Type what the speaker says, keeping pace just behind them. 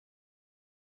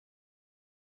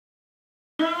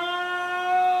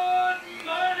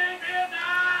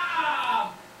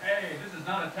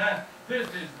This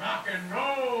is rock and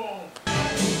roll.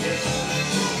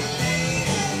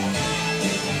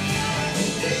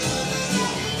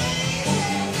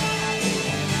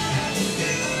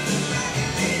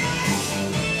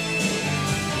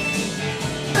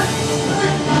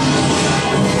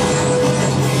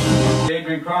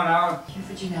 Adrian Cronau. Thank you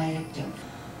for genetic dope.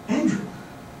 Andrew.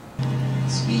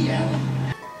 It's me, Alan.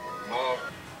 More.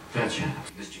 Gotcha.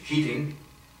 Mr. Keating, if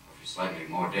you're slightly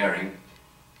more daring.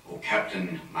 Oh,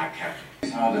 Captain, my Captain.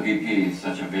 How the VP is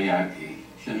such a VIP.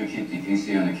 Shouldn't we keep the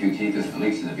PC on the QT? Because if it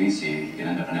leaks to the VC, you'd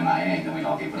end up an MIA and then we'd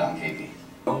all get put on KP.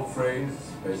 The whole phrase,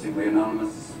 basically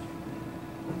anonymous.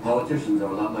 Politicians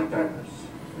are a lot like diapers.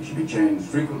 They should be changed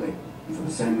frequently and for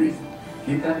the same reason.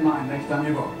 Keep that in mind next time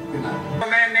you vote. Good night. A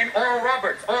man named Oral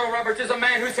Roberts. Oral Roberts is a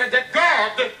man who said that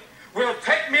God will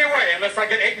take me away unless I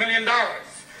get $8 million.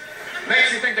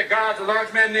 Makes you think that God's a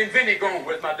large man named Vinny going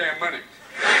with my damn money.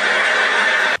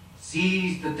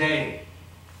 Seize the day.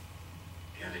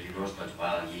 Gather ye rosebuds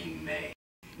while ye may.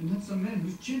 And that's a man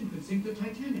whose chin could sink the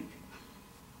Titanic.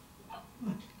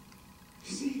 What?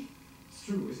 See? It's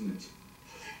true, isn't it?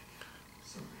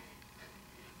 Sorry.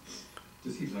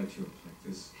 Does he light you up like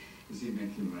this? Does he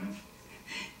make you laugh?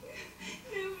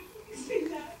 No, say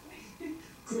that.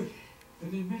 Good.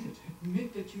 Then admit it.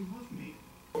 Admit that you love me.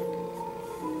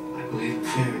 I believe in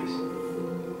fairies.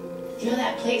 You know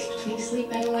that place between sleep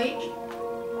and awake?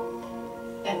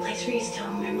 That place where you still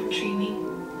remember dreaming?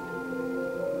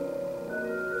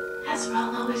 That's where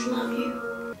I'll always love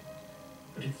you.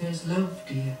 But if there's love,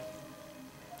 dear,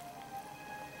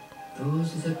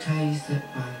 those are the ties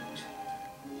that bind.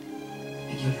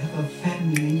 And you'll have a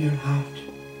family in your heart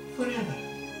forever.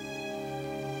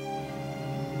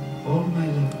 All my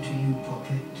love to you,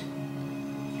 Pocket.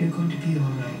 You're going to be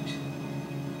all right.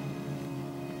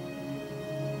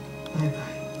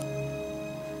 Bye-bye.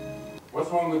 What's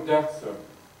wrong with death, sir?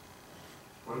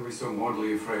 What are we so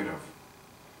mortally afraid of?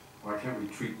 Why can't we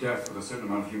treat death with a certain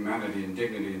amount of humanity and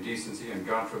dignity and decency and,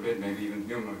 God forbid, maybe even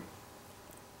humor?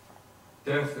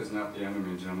 Death is not the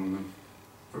enemy, gentlemen.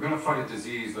 If we're going to fight a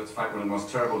disease, let's fight one of the most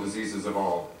terrible diseases of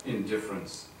all,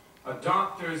 indifference. A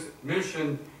doctor's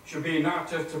mission should be not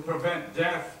just to prevent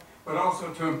death, but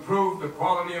also to improve the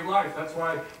quality of life. That's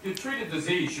why you treat a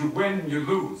disease, you win, you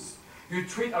lose. You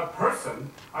treat a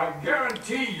person, I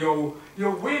guarantee you'll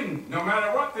win, no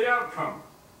matter what the outcome.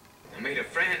 I made a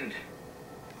friend.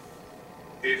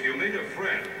 If you made a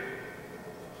friend,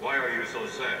 why are you so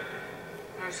sad?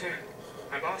 No, sir.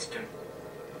 I lost him.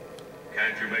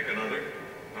 Can't you make another?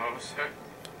 No, sir.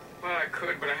 Well, I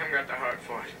could, but I haven't got the heart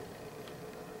for it.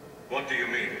 What do you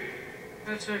mean?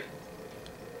 That's it.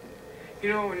 You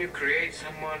know, when you create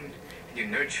someone and you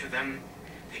nurture them,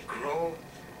 they grow.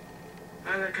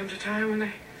 Now there comes a time when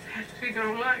they have to take their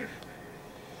own life.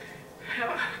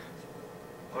 Hell,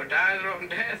 or die their own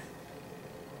death.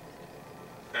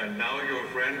 And now your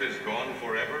friend is gone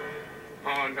forever?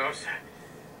 Oh, no, sir.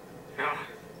 No.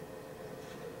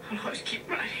 I'll always keep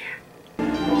him right here.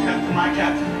 Captain, my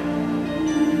Captain.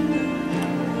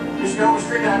 Just go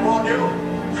straight, I won't do.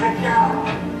 Sit down.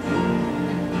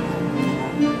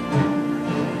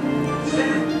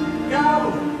 Sit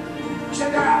down.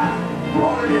 Sit down.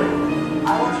 All of you. I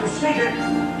want you seated.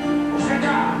 Sit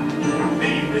down.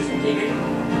 Leave, Mr.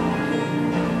 Keating.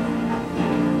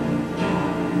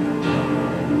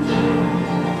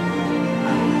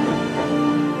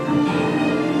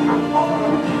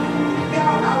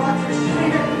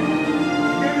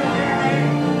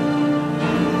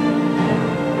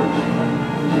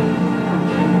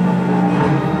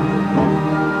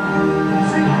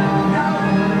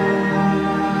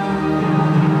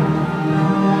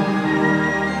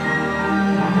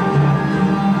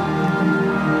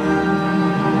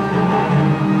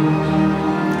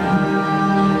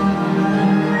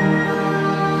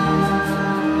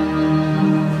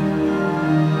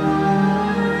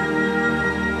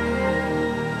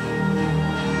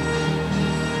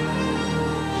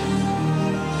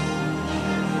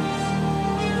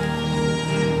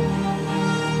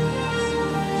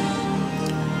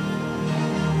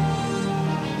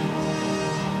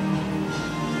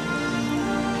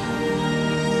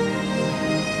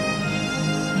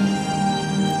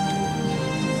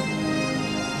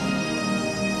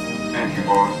 Thank you,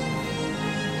 boss.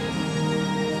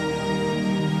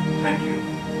 Thank you.